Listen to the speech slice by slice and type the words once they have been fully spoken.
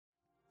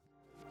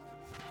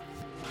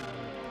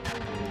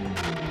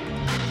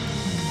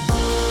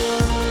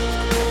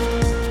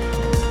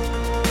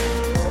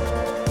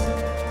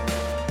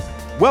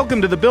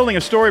Welcome to the Building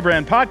a Story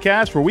Brand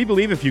podcast, where we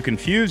believe if you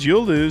confuse,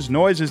 you'll lose.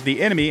 Noise is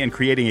the enemy, and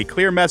creating a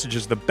clear message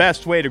is the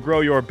best way to grow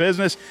your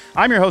business.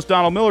 I'm your host,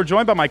 Donald Miller,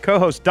 joined by my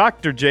co-host,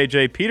 Dr.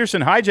 JJ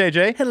Peterson. Hi,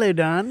 JJ. Hello,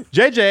 Don.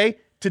 JJ,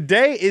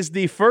 today is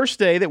the first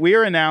day that we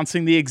are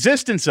announcing the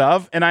existence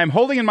of, and I'm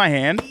holding in my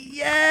hand,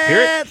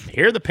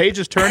 here the page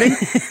is turning,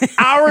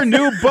 our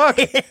new book,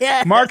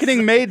 Yes.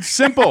 Marketing Made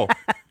Simple.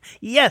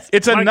 Yes,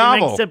 It's a Marketing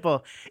novel. Made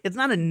Simple. It's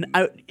not a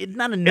novel.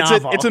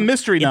 It's a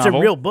mystery It's novel.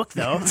 a real book,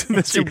 though.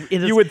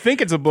 You would think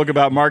it's a book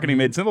about marketing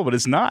made simple, but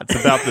it's not. It's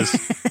about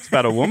It's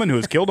about a woman who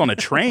was killed on a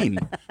train.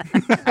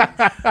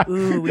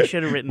 Ooh, we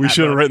should have written. We that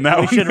should have book. written that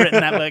We one. should have written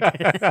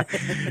that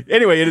book.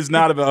 Anyway, it is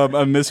not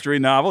a mystery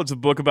novel. It's a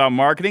book about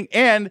marketing,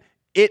 and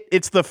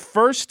it's the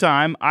first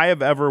time I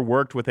have ever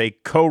worked with a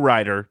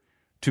co-writer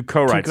to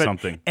co-write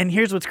something. And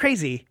here's what's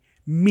crazy.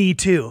 Me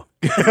too.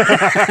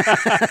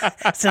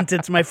 Since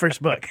it's my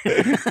first book.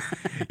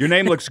 Your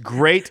name looks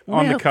great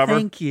on the cover.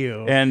 Thank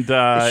you. And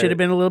it should have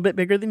been a little bit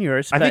bigger than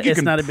yours. I think you it's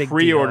can not a big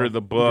pre-order deal.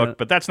 the book, No.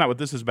 but that's not what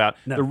this is about.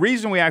 No. The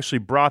reason we actually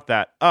brought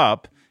that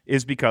up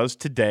is because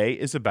today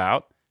is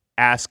about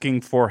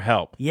asking for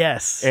help.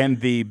 Yes. And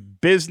the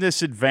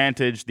business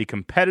advantage, the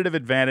competitive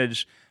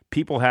advantage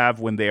people have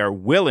when they are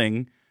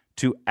willing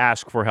to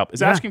ask for help.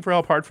 Is asking for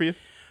help hard for you?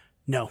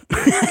 No.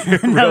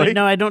 Really?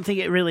 No, I don't think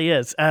it really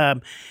is.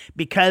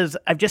 Because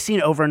I've just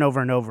seen over and over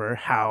and over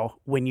how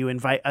when you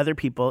invite other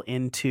people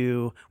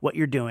into what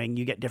you're doing,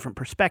 you get different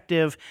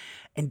perspective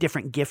and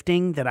different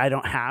gifting that I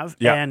don't have.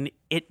 Yeah. And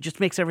it just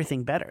makes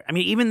everything better. I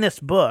mean, even this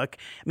book,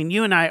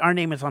 you and I, our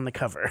name is on the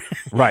cover.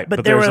 Right. but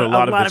there there was were a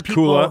lot of this.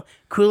 people.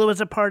 Kula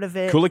was a part of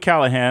it. Kula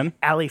Callahan.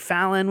 Ali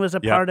Fallon was a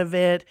Yep. part of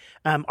it.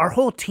 Our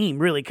whole team,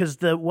 really, because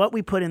what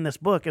we put in this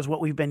book is what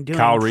we've been doing.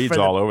 Kyle Reed's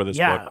all over this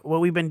Yeah, book. what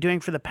we've been doing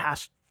for the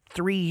past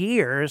 3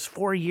 years,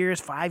 4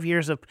 years, 5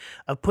 years of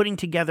putting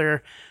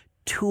together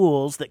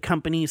tools that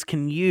companies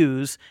can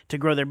use to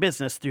grow their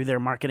business through their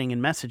marketing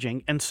and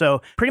messaging. And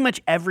so pretty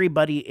much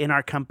everybody in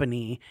our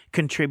company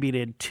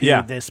contributed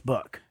to this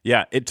book.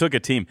 Yeah, it took a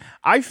team.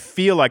 I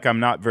feel like I'm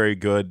not very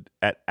good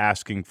at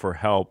asking for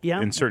help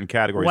in certain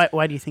categories.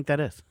 Why do you think that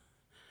is?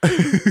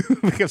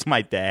 Because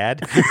my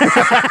dad.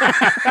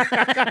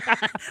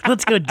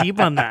 Let's go deep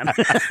on that.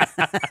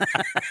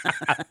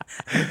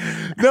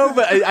 No,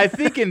 but I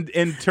think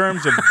in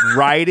terms of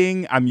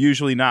writing, I'm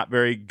usually not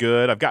very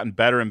good. I've gotten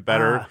better and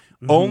better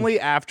only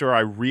after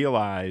I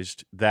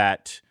realized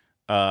that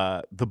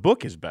the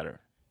book is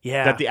better.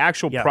 Yeah. That the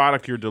actual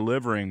product you're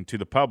delivering to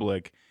the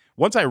public,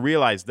 once I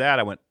realized that,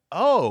 I went,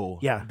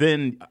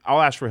 then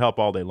I'll ask for help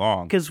all day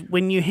long. Because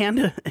when you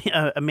hand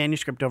a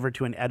manuscript over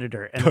to an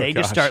editor and they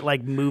just start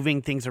like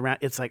moving things around,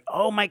 it's like,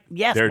 oh my,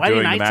 yes, They're why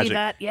doing didn't the I magic. see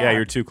that? Yeah,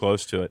 you're too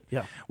close to it.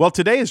 Yeah. Well,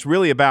 today is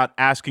really about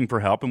asking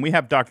for help, and we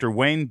have Dr.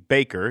 Wayne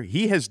Baker.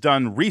 He has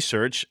done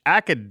research,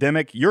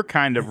 academic, your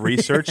kind of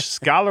research,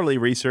 scholarly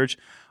research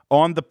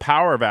on the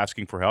power of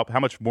asking for help, how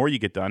much more you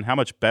get done, how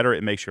much better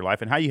it makes your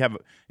life, and how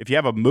if you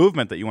have a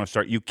movement that you want to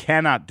start, you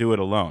cannot do it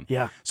alone.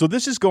 Yeah. So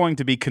this is going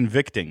to be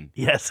convicting.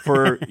 Yes.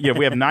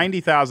 We have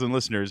 90,000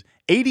 listeners.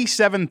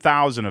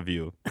 87,000 of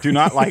you do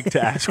not like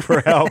to ask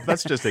for help.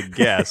 That's just a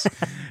guess.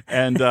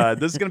 And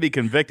this is going to be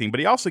convicting, but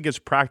he also gives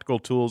practical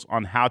tools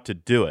on how to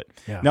do it.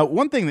 Yeah. Now,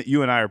 one thing that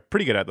you and I are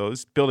pretty good at, though,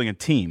 is building a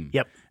team.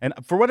 Yep. And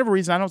for whatever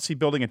reason, I don't see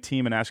building a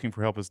team and asking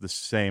for help as the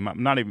same.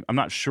 I'm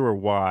not sure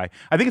why.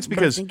 I think it's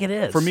because think it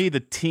is. for me, the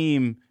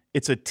team,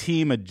 it's a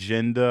team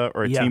agenda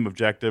or a team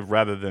objective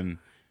rather than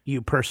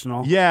You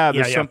personal. yeah,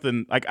 there's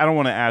something like I don't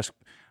want to ask.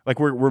 Like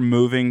we're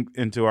moving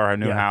into our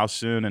new Yeah. house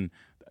soon, and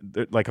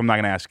like I'm not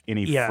going to ask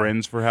any Yeah.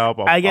 friends for help.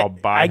 I'll I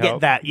buy help. get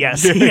that.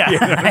 Yes. You Yeah. know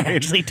what I I mean?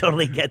 actually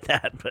totally get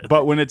that.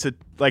 But when it's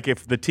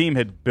if the team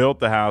had built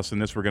the house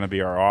and this were going to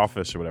be our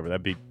office or whatever,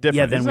 that'd be different.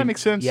 yeah, then Does that make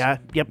sense? Yeah.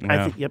 Yep. Yeah.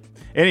 I think. Yep.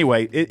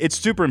 Anyway, it's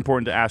super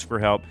important to ask for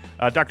help.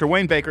 Dr.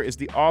 Wayne Baker is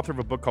the author of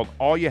a book called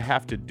All You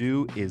Have to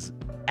Do Is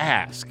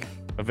Ask,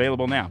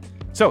 available now.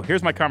 So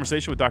here's my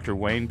conversation with Dr.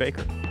 Wayne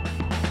Baker.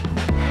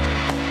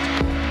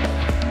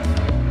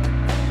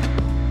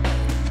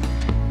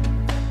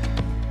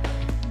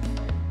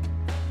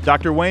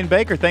 Dr. Wayne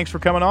Baker, thanks for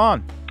coming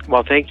on.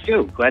 Well, thank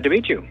you. Glad to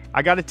meet you.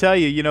 I got to tell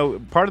you,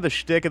 part of the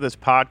shtick of this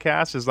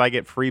podcast is I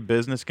get free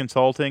business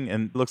consulting,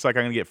 and it looks like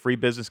I'm going to get free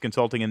business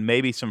consulting and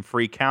maybe some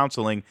free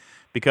counseling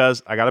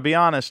because I got to be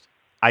honest,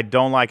 I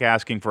don't like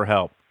asking for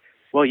help.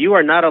 Well, you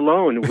are not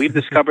alone. We've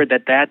discovered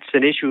that that's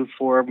an issue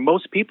for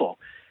most people.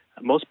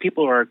 Most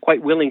people are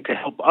quite willing to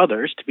help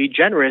others, to be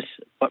generous,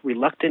 but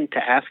reluctant to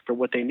ask for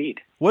what they need.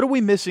 What are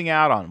we missing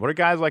out on? What are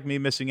guys like me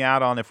missing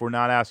out on if we're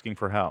not asking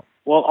for help?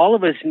 Well, all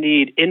of us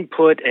need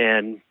input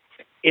and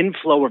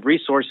inflow of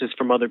resources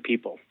from other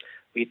people.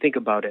 When you think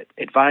about it,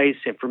 advice,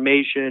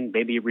 information,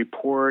 maybe a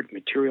report,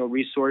 material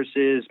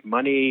resources,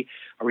 money,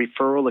 a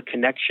referral, a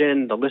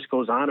connection, the list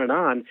goes on and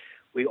on.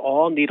 We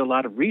all need a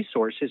lot of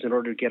resources in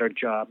order to get our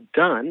job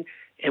done,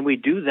 and we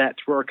do that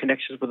through our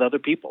connections with other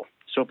people.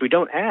 So if we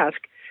don't ask,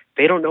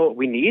 they don't know what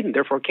we need and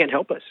therefore can't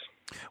help us.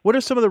 What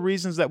are some of the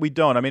reasons that we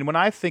don't? I mean, when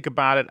I think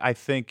about it, I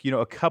think,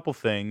 a couple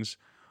things.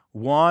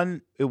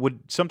 One, it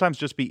would sometimes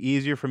just be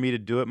easier for me to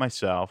do it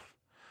myself.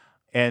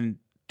 And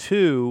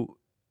two,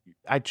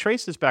 I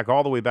trace this back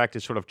all the way back to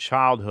sort of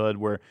childhood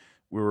where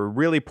we were a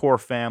really poor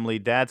family.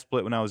 Dad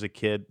split when I was a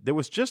kid. There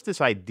was just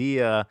this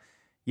idea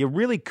you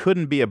really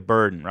couldn't be a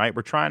burden, right?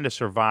 We're trying to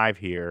survive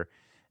here.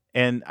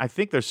 And I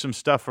think there's some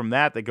stuff from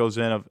that that goes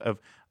in of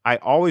I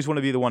always want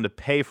to be the one to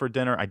pay for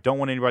dinner. I don't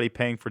want anybody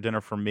paying for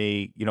dinner for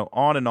me,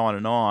 on and on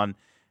and on.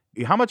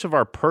 How much of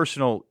our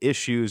personal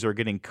issues are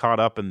getting caught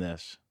up in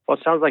this? Well,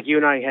 it sounds like you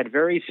and I had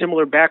very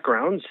similar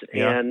backgrounds,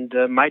 Yeah. and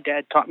my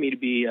dad taught me to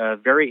be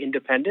very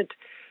independent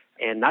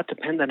and not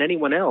depend on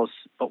anyone else.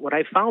 But what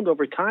I found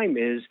over time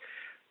is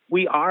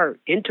we are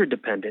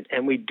interdependent,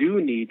 and we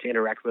do need to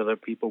interact with other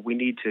people. We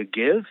need to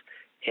give,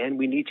 and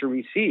we need to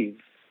receive.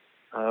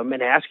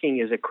 And asking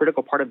is a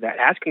critical part of that.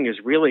 Asking is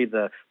really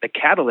the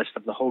catalyst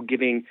of the whole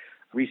giving,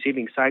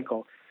 receiving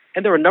cycle.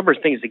 And there are a number of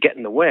things that get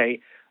in the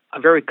way. A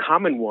very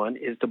common one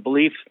is the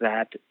belief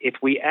that if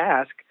we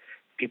ask,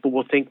 people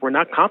will think we're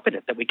not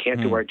competent, that we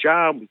can't do our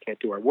job, we can't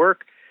do our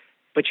work.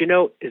 But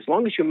as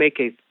long as you make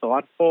a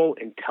thoughtful,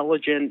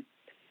 intelligent,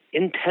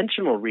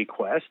 intentional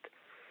request,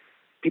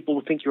 people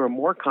will think you are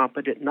more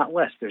competent, not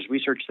less. There's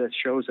research that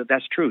shows that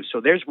that's true.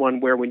 So there's one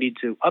where we need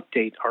to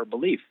update our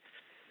belief.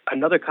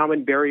 Another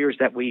common barrier is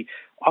that we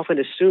often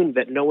assume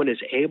that no one is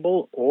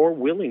able or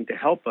willing to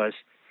help us.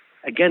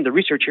 Again, the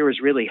research here is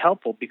really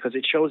helpful because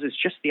it shows it's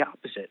just the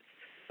opposite,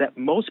 that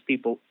most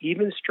people,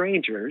 even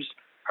strangers,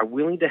 are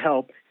willing to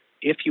help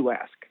if you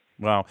ask.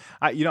 Well,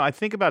 I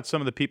think about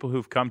some of the people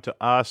who've come to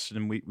us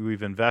and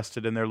we've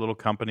invested in their little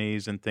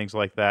companies and things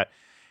like that,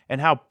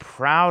 and how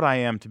proud I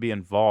am to be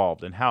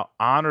involved and how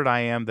honored I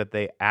am that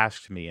they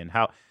asked me, and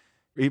how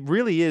it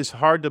really is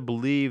hard to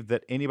believe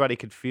that anybody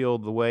could feel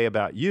the way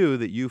about you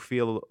that you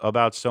feel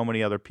about so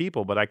many other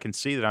people, but I can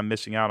see that I'm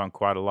missing out on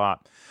quite a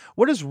lot.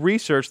 What does the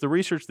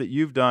research that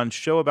you've done,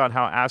 show about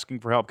how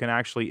asking for help can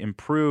actually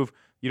improve,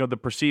 the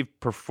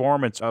perceived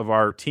performance of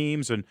our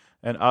teams and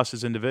us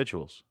as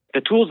individuals?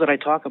 The tools that I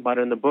talk about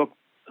in the book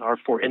are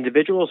for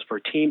individuals, for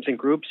teams and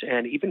groups,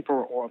 and even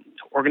for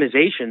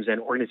organizations and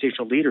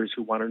organizational leaders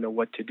who want to know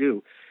what to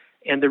do.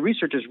 And the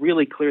research is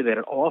really clear that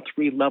at all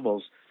three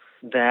levels,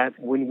 that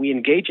when we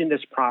engage in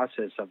this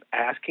process of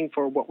asking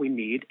for what we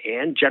need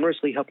and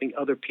generously helping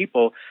other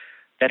people,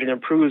 that it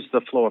improves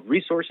the flow of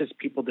resources.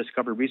 People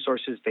discover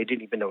resources they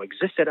didn't even know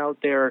existed out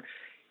there.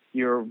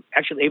 You're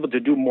actually able to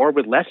do more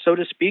with less, so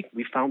to speak.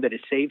 We found that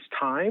it saves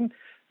time.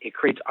 It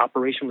creates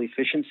operational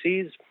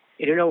efficiencies.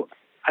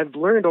 I've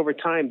learned over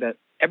time that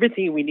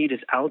everything we need is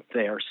out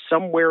there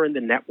somewhere in the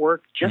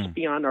network, just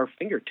beyond our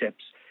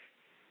fingertips.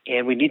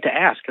 And we need to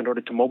ask in order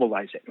to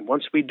mobilize it. And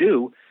once we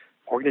do,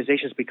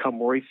 organizations become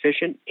more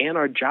efficient and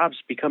our jobs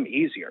become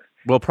easier.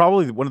 Well,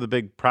 probably one of the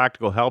big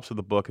practical helps of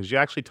the book is you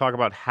actually talk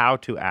about how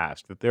to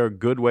ask, that there are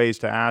good ways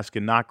to ask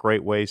and not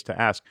great ways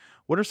to ask.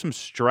 What are some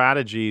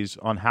strategies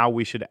on how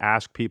we should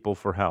ask people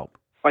for help?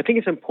 I think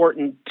it's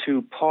important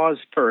to pause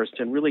first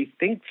and really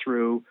think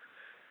through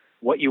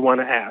what you want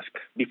to ask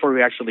before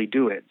we actually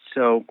do it.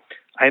 So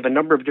I have a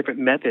number of different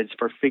methods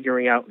for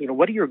figuring out,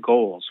 what are your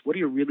goals? What are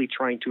you really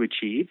trying to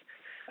achieve?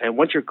 And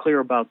once you're clear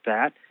about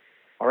that,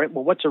 all right,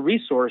 well, what's a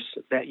resource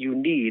that you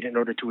need in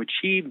order to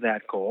achieve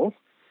that goal?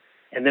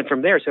 And then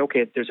from there, say,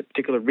 okay, there's a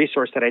particular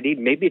resource that I need.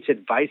 Maybe it's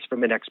advice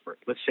from an expert.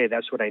 Let's say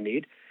that's what I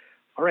need.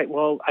 All right,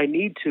 well, I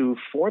need to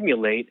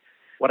formulate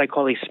what I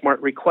call a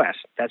smart request.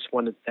 That's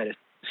one that is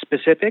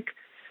specific.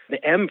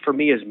 The M for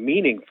me is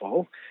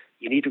meaningful.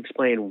 You need to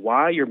explain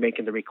why you're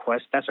making the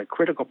request. That's a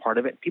critical part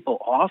of it. People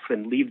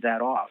often leave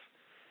that off,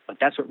 but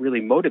that's what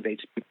really motivates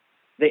people.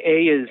 The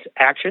A is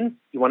action.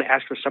 You want to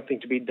ask for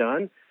something to be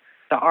done.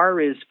 The R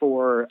is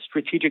for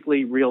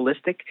strategically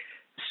realistic.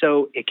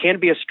 So it can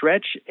be a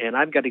stretch, and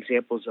I've got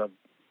examples of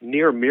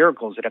near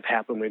miracles that have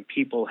happened when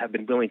people have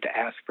been willing to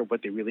ask for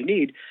what they really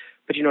need.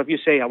 But if you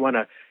say I want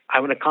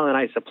to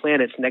colonize the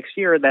planets next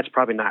year, that's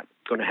probably not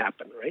going to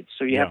happen, right?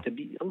 So you have to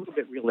be a little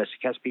bit realistic.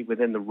 It has to be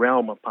within the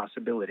realm of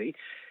possibility.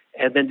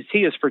 And then the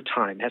T is for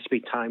time. It has to be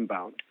time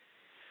bound.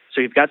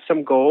 So you've got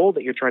some goal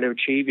that you're trying to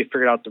achieve. You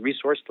figured out the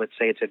resource. Let's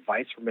say it's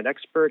advice from an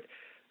expert.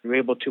 You're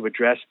able to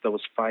address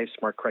those 5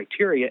 SMART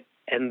criteria.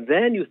 And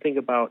then you think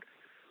about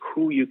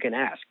who you can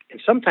ask.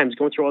 And sometimes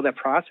going through all that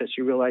process,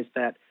 you realize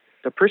that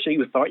the person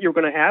you thought you were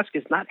going to ask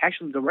is not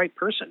actually the right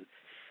person.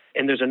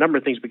 And there's a number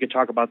of things we could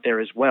talk about there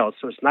as well.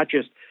 So it's not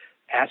just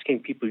asking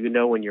people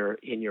in your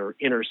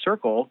inner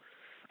circle,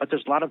 but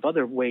there's a lot of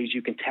other ways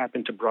you can tap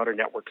into broader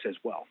networks as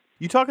well.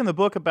 You talk in the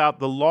book about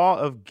the law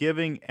of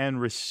giving and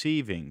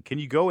receiving. Can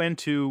you go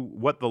into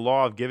what the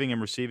law of giving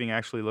and receiving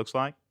actually looks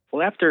like?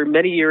 Well, after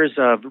many years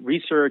of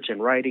research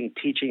and writing,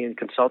 teaching, and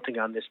consulting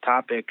on this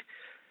topic,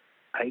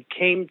 I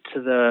came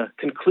to the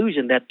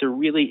conclusion that there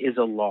really is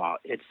a law.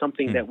 It's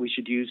something that we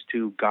should use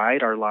to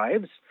guide our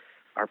lives,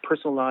 our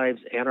personal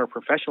lives, and our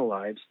professional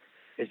lives,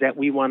 is that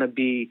we want to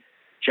be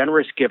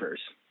generous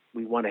givers.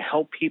 We want to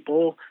help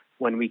people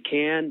when we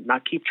can,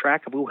 not keep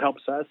track of who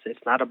helps us. It's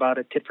not about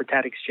a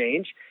tit-for-tat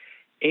exchange.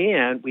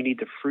 And we need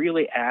to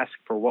freely ask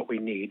for what we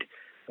need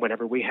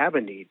whenever we have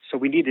a need. So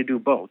we need to do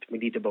both. We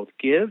need to both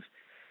give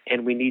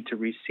and we need to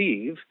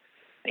receive.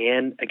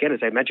 And again, as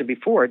I mentioned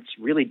before, it's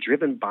really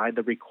driven by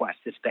the request.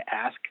 It's the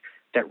ask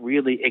that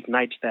really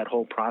ignites that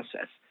whole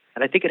process.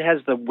 And I think it has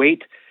the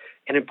weight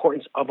and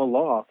importance of a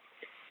law.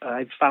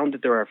 I've found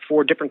that there are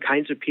 4 different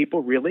kinds of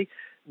people, really.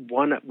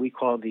 One we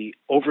call the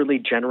overly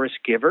generous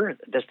giver.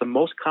 That's the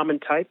most common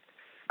type.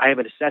 I have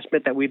an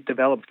assessment that we've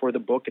developed for the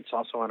book. It's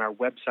also on our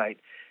website.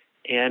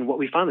 And what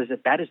we found is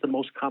that that is the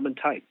most common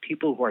type.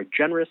 People who are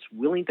generous,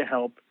 willing to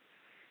help,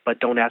 but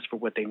don't ask for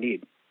what they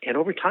need. And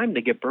over time,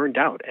 they get burned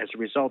out as a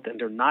result, and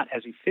they're not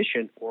as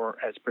efficient or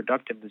as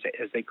productive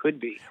as they could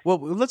be. Well,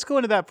 let's go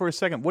into that for a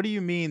second. What do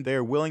you mean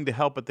they're willing to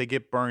help, but they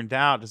get burned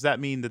out? Does that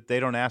mean that they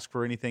don't ask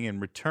for anything in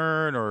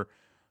return? Or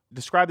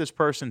describe this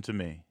person to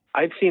me.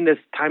 I've seen this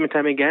time and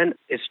time again.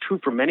 It's true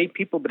for many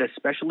people, but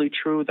especially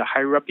true the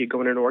higher up you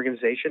go in an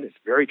organization. It's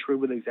very true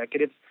with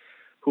executives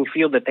who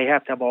feel that they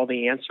have to have all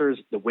the answers,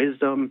 the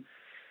wisdom,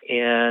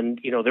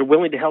 and they're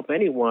willing to help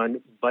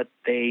anyone, but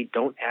they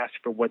don't ask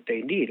for what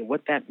they need. And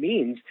what that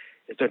means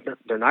is that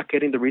they're not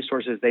getting the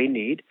resources they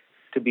need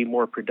to be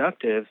more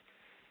productive,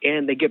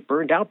 and they get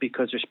burned out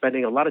because they're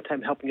spending a lot of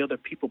time helping other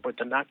people, but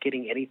they're not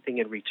getting anything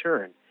in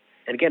return.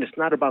 And again, it's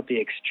not about the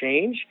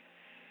exchange.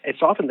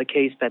 It's often the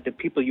case that the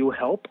people you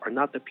help are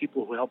not the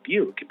people who help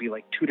you. It could be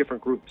like 2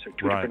 different groups or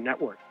 2 different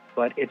networks.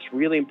 But it's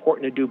really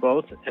important to do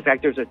both. In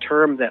fact, there's a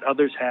term that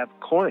others have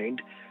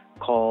coined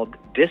called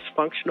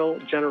dysfunctional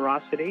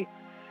generosity.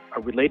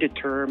 A related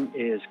term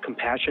is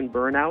compassion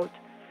burnout.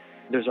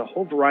 There's a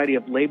whole variety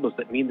of labels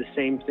that mean the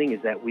same thing,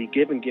 is that we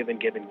give and give and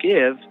give and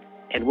give,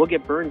 and we'll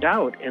get burned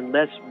out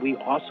unless we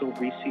also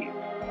receive.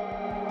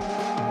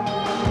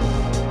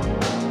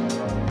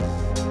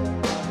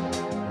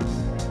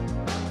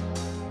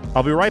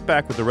 I'll be right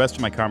back with the rest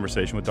of my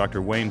conversation with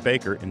Dr. Wayne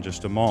Baker in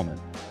just a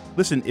moment.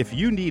 Listen, if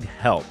you need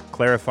help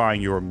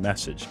clarifying your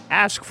message,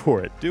 ask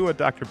for it. Do what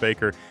Dr.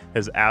 Baker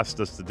has asked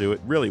us to do. It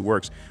really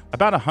works.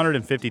 About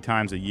 150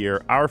 times a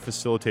year, our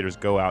facilitators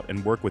go out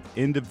and work with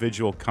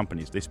individual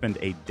companies. They spend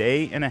a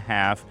day and a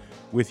half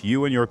with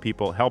you and your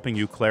people helping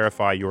you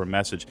clarify your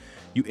message.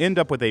 You end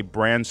up with a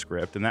brand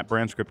script, and that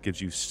brand script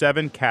gives you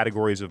 7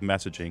 categories of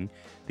messaging,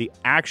 the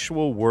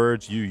actual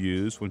words you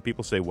use when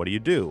people say, "What do you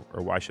do?"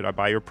 or "Why should I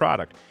buy your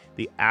product?"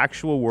 The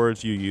actual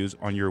words you use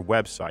on your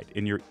website,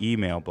 in your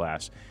email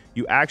blast.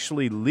 You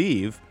actually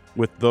leave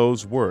with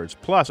those words.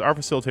 Plus, our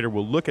facilitator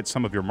will look at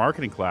some of your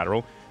marketing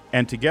collateral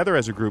and together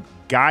as a group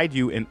guide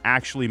you in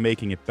actually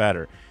making it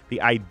better.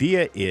 The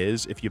idea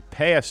is if you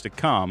pay us to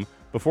come,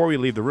 before we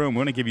leave the room, we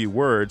want to give you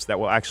words that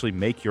will actually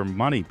make your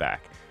money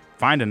back.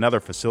 Find another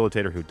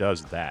facilitator who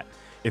does that.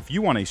 If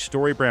you want a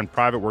StoryBrand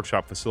private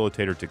workshop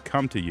facilitator to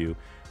come to you,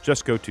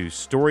 just go to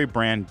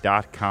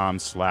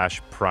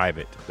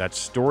storybrand.com/private.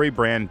 That's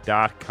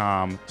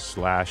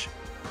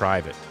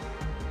storybrand.com/private.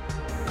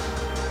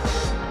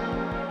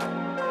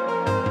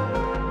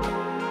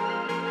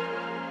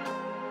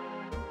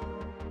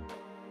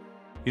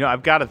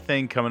 I've got a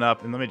thing coming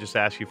up, and let me just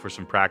ask you for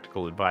some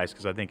practical advice,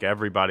 because I think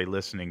everybody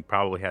listening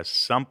probably has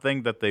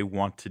something that they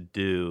want to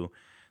do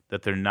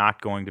that they're not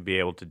going to be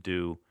able to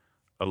do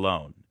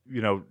alone.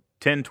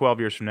 10, 12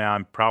 years from now,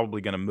 I'm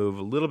probably going to move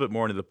a little bit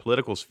more into the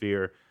political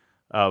sphere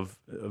of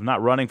not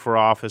running for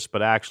office,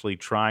 but actually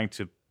trying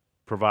to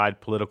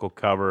provide political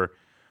cover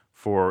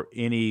for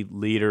any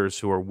leaders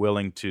who are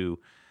willing to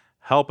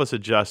help us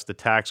adjust the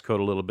tax code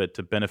a little bit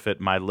to benefit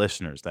my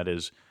listeners. That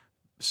is,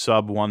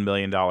 sub $1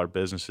 million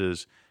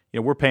businesses.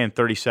 We're paying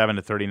 37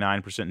 to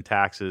 39% in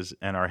taxes,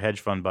 and our hedge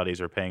fund buddies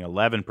are paying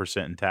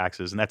 11% in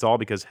taxes, and that's all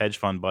because hedge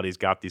fund buddies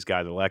got these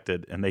guys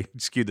elected, and they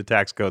skewed the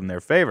tax code in their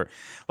favor.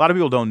 A lot of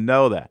people don't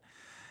know that.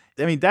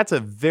 That's a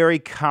very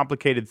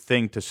complicated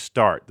thing to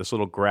start, this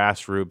little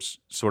grassroots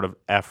sort of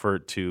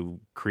effort to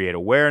create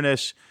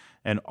awareness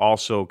and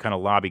also kind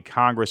of lobby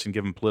Congress and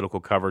give them political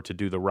cover to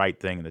do the right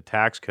thing in the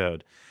tax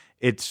code.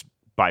 It's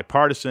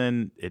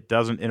bipartisan. It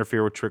doesn't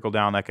interfere with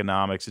trickle-down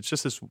economics. It's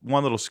just this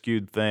one little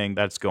skewed thing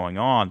that's going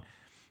on.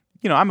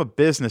 I'm a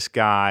business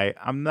guy.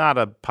 I'm not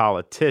a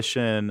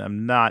politician.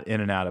 I'm not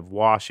in and out of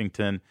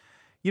Washington.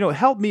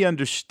 Help me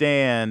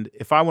understand,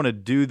 if I want to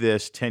do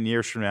this 10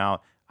 years from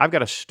now, I've got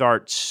to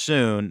start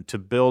soon to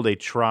build a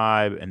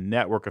tribe and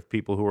network of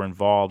people who are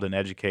involved and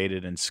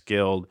educated and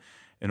skilled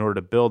in order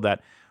to build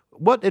that.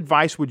 What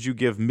advice would you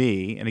give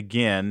me? And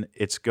again,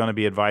 it's going to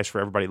be advice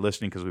for everybody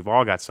listening because we've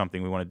all got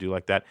something we want to do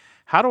like that.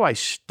 How do I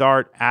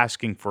start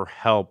asking for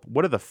help?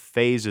 What are the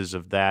phases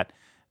of that?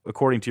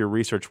 According to your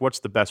research, what's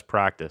the best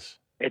practice?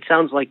 It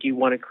sounds like you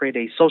want to create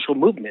a social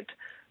movement.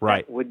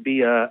 Right. That would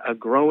be a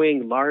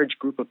growing, large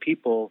group of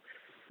people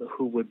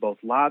who would both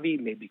lobby,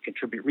 maybe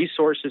contribute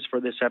resources for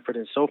this effort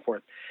and so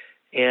forth.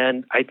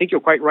 And I think you're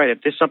quite right.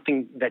 If this is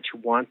something that you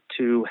want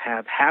to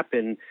have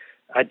happen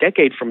a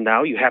decade from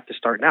now, you have to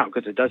start now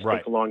because it does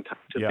take a long time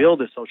to build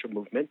a social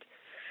movement.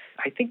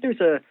 I think there's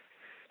a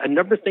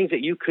number of things that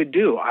you could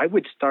do. I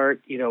would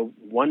start,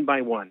 one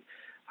by one.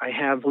 I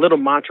have a little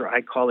mantra.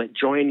 I call it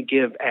join,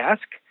 give,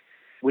 ask,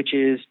 which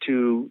is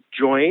to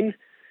join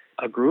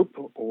a group,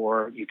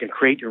 or you can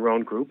create your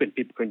own group and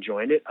people can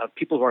join it, of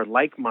people who are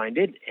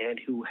like-minded and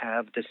who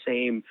have the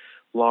same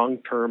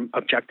long-term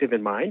objective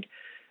in mind.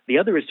 The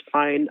other is to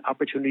find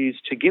opportunities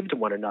to give to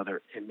one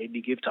another and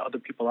maybe give to other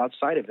people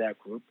outside of that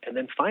group. And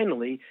then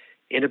finally,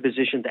 in a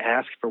position to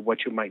ask for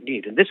what you might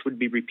need. And this would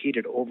be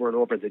repeated over and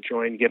over, the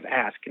join, give,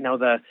 ask. Now,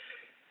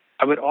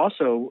 I would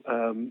also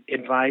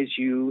advise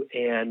you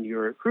and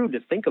your crew to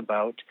think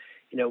about,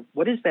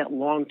 what is that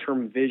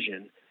long-term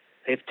vision?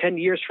 If 10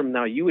 years from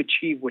now you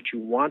achieve what you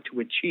want to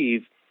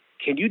achieve,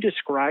 can you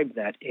describe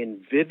that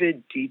in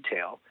vivid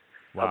detail?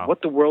 Wow. Of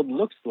what the world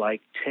looks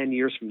like 10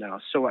 years from now?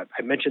 So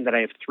I mentioned that I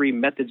have 3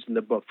 methods in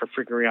the book for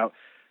figuring out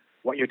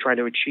what you're trying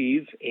to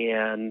achieve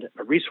and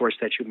a resource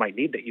that you might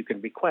need that you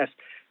can request.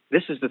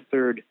 This is the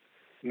third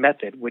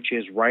method, which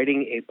is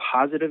writing a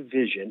positive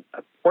vision,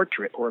 a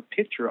portrait or a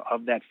picture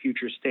of that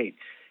future state.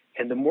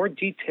 And the more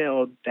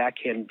detailed that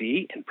can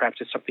be, and perhaps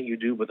it's something you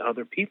do with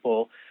other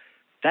people,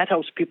 that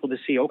helps people to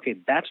see, okay,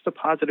 that's the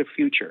positive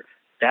future.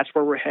 That's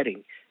where we're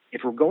heading.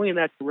 If we're going in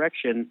that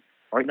direction,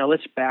 all right, now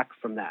let's back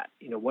from that.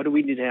 What do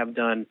we need to have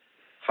done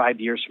 5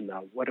 years from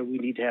now? What do we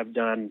need to have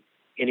done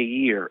in a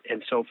year,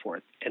 and so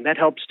forth? And that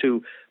helps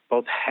to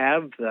both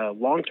have the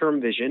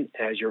long-term vision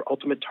as your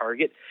ultimate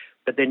target,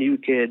 but then you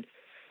could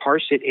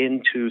parse it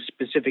into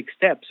specific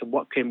steps of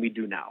what can we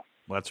do now.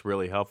 Well, that's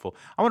really helpful.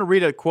 I want to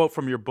read a quote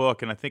from your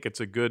book, and I think it's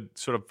a good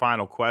sort of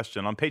final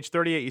question. On page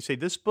 38, you say,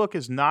 "This book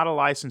is not a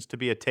license to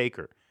be a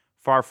taker.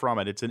 Far from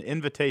it. It's an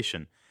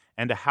invitation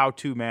and a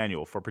how-to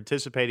manual for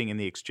participating in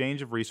the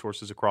exchange of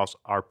resources across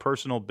our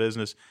personal,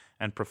 business,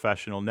 and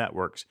professional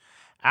networks.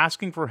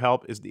 Asking for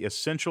help is the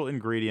essential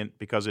ingredient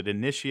because it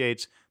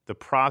initiates the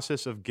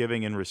process of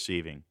giving and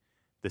receiving.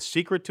 The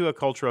secret to a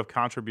culture of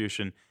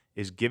contribution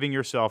is giving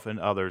yourself and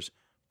others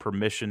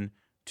permission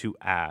to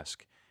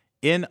ask."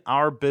 In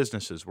our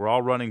businesses, we're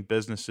all running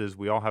businesses,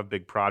 we all have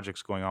big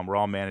projects going on, we're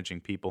all managing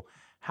people.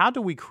 How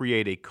do we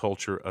create a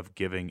culture of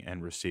giving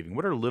and receiving?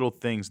 What are little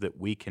things that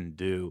we can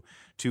do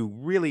to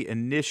really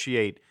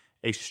initiate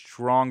a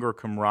stronger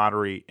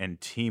camaraderie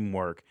and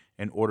teamwork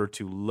in order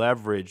to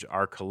leverage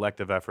our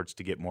collective efforts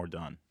to get more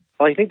done?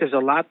 Well, I think there's a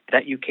lot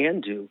that you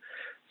can do.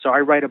 So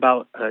I write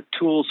about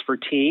tools for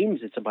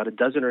teams. It's about a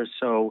dozen or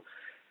so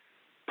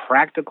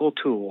practical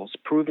tools,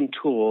 proven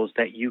tools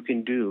that you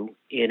can do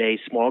in a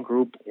small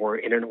group or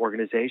in an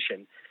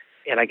organization.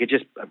 And I could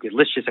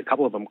list just a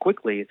couple of them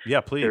quickly.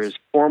 Yeah, please. There's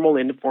formal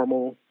and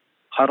informal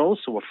huddles.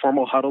 So a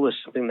formal huddle is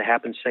something that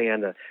happens, say,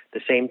 on the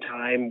same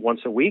time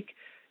once a week.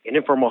 An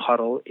informal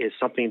huddle is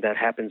something that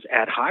happens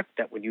ad hoc,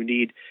 that when you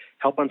need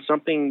help on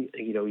something,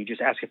 you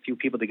just ask a few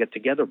people to get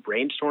together,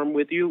 brainstorm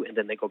with you, and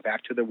then they go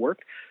back to their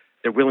work.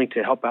 They're willing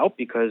to help out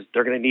because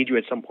they're going to need you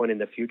at some point in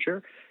the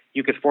future.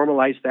 You could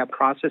formalize that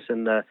process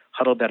in the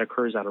huddle that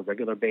occurs on a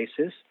regular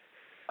basis.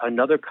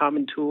 Another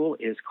common tool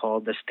is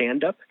called the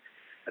stand-up.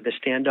 The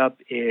stand-up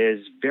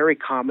is very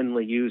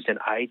commonly used in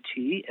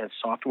IT and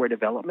software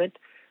development,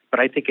 but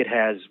I think it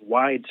has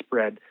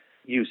widespread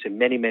use in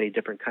many, many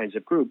different kinds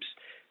of groups.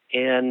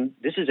 And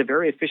this is a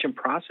very efficient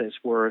process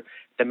where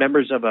the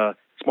members of a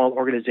small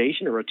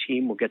organization or a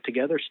team will get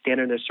together,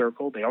 stand in a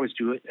circle. They always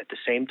do it at the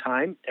same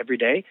time every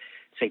day,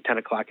 say 10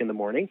 o'clock in the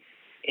morning.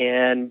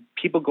 And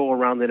people go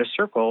around in a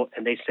circle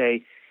and they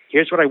say,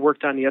 here's what I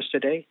worked on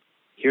yesterday.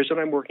 Here's what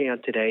I'm working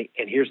on today,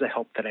 and here's the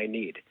help that I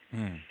need.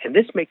 And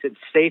this makes it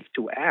safe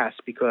to ask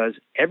because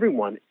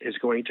everyone is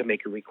going to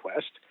make a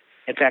request.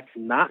 In fact,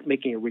 not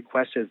making a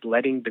request is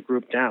letting the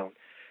group down.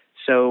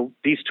 So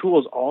these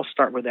tools all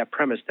start with that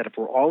premise that if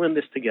we're all in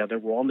this together,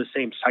 we're all in the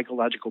same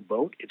psychological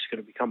boat, it's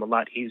going to become a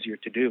lot easier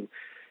to do.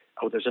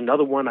 Oh, there's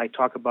another one I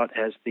talk about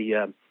as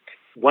the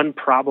one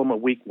problem a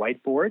week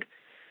whiteboard.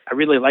 I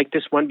really like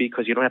this one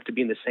because you don't have to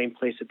be in the same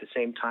place at the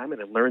same time.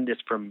 And I learned this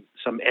from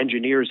some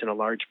engineers in a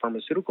large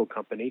pharmaceutical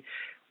company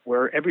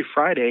where every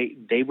Friday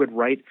they would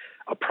write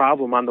a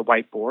problem on the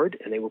whiteboard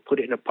and they would put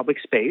it in a public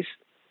space.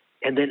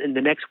 And then in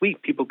the next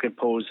week, people could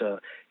pose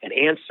an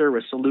answer,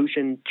 a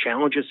solution,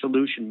 challenge a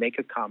solution, make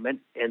a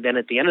comment. And then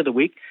at the end of the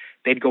week,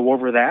 they'd go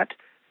over that.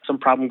 Some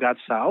problem got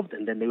solved,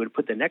 and then they would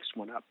put the next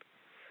one up.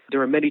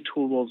 There are many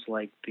tools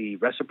like the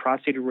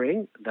reciprocity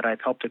ring that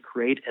I've helped to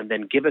create, and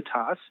then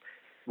Givitas,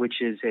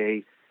 which is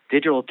a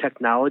digital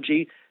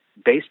technology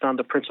based on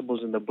the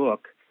principles in the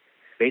book,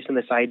 based on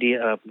this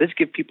idea of let's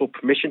give people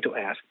permission to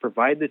ask,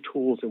 provide the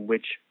tools in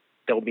which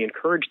they'll be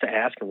encouraged to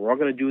ask, and we're all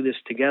going to do this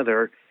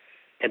together.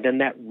 And then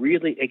that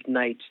really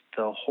ignites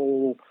the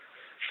whole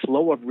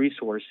flow of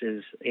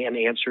resources and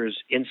answers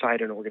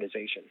inside an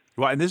organization.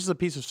 Well, and this is a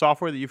piece of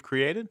software that you've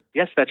created?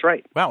 Yes, that's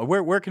right. Wow.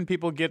 Where can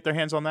people get their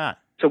hands on that?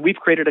 So we've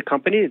created a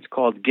company. It's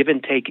called Give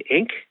and Take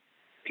Inc.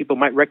 People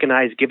might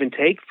recognize Give and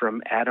Take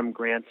from Adam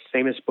Grant's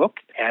famous book.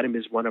 Adam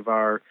is one of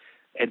our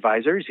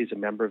advisors. He's a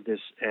member of this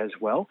as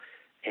well.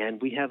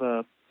 And we have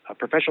a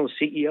professional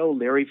CEO,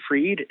 Larry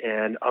Freed,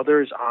 and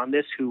others on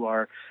this who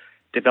are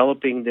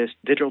developing this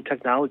digital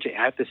technology.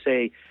 I have to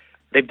say,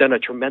 they've done a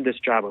tremendous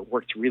job. It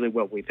works really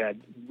well. We've had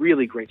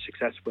really great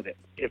success with it.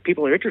 If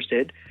people are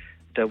interested,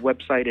 the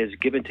website is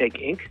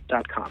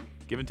giveandtakeinc.com.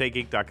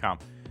 Giveandtakeinc.com.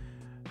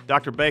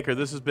 Dr. Baker,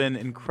 this has been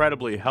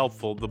incredibly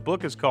helpful. The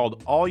book is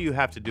called All You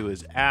Have to Do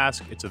Is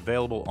Ask. It's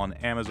available on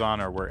Amazon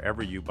or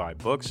wherever you buy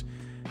books.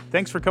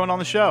 Thanks for coming on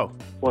the show.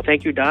 Well,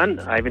 thank you, Don.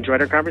 I've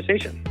enjoyed our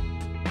conversation.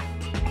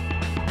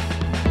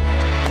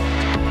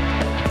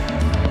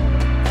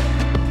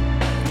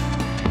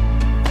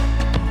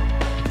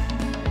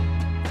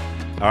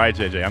 All right,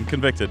 JJ, I'm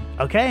convicted.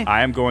 Okay.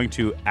 I am going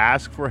to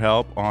ask for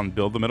help on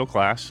Build the Middle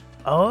Class.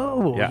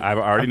 Oh. Yeah, I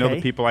already know okay.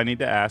 the people I need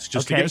to ask.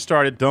 Just to Okay. get it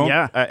started, don't.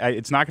 Yeah.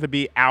 It's not going to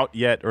be out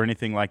yet or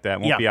anything like that. It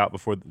won't Yeah. be out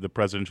before the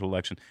presidential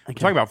election. We're Okay.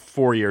 talking about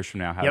 4 years from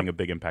now having Yep. a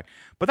big impact.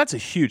 But that's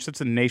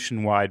a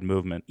nationwide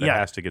movement that Yeah.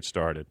 has to get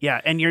started.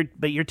 Yeah, and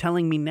you're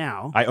telling me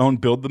now. I own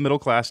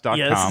buildthemiddleclass.com,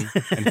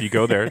 Yes. and if you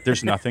go there,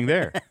 there's nothing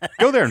there.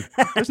 Go there.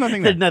 There's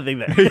nothing there. There's nothing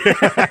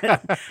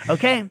there.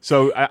 Okay.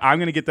 So I'm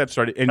going to get that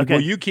started. And Okay.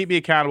 will you keep me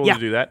accountable Yeah. to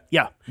do that?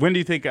 Yeah. When do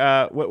you think,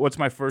 what's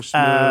my first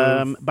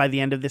move? By the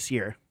end of this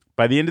year.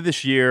 By the end of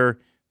this year,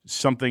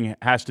 something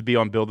has to be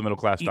on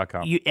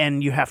buildthemiddleclass.com.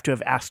 You have to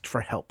have asked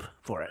for help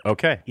for it.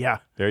 Okay. Yeah.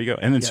 There you go.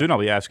 And then soon I'll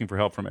be asking for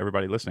help from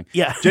everybody listening.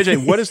 Yeah.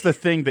 JJ, what is the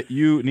thing that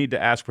you need to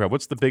ask for help?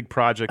 What's the big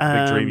project, the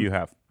big dream you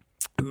have?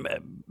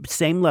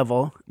 Same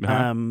level.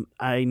 Uh-huh.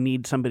 I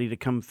need somebody to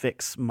come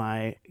fix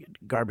my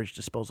garbage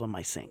disposal in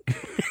my sink.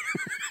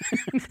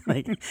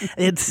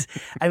 It's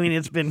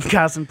been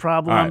causing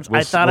problems. All right,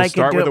 I thought we'll I could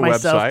start do with it a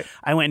myself. website.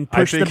 I went and I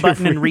pushed the think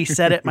button if and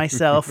reset it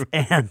myself,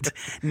 and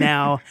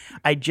now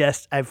I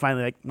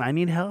finally I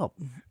need help.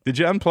 Did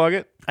you unplug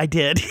it I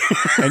did.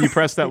 and you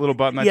pressed that little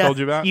button I Yeah, told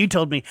you about? You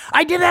told me.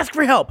 I did ask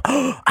for help.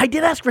 I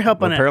did ask for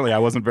help on it. Apparently I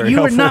wasn't very You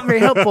helpful. were not very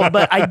helpful,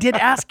 but I did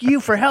ask you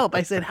for help.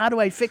 I said, how do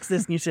I fix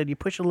this? And you said, you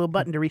push a little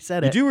button to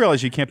reset You it. do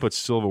realize you can't put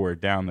silverware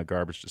down the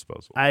garbage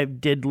disposal. I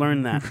did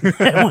learn that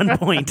at one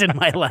point in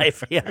my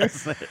life.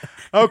 Yes.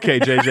 Okay,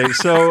 JJ.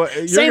 So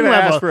you're Same going to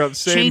level. ask for help.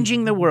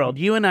 Changing the world.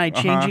 You and I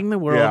changing the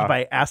world Yeah.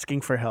 by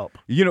asking for help.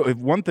 You know, if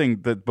one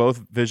thing that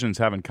both visions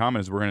have in common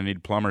is we're going to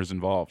need plumbers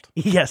involved.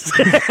 Yes.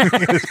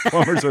 Because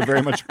plumbers are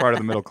very much part of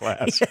the middle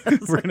class.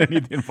 We're going to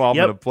need the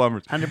involvement Yep. of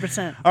plumbers.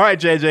 100%. All right,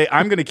 JJ,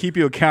 I'm going to keep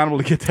you accountable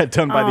to get that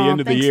done by the end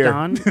of the Thanks, year.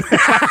 Don.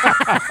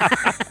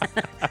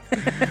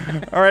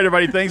 All right,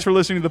 everybody, thanks for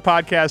listening to the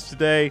podcast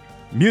today.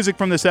 Music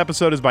from this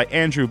episode is by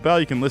Andrew Bell.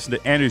 You can listen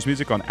to Andrew's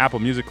music on Apple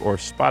Music or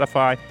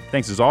Spotify.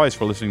 Thanks, as always,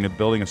 for listening to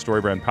Building a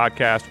StoryBrand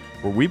podcast,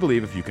 where we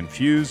believe if you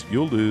confuse,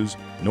 you'll lose.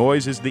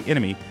 Noise is the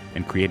enemy,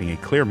 and creating a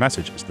clear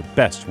message is the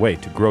best way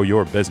to grow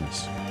your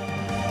business.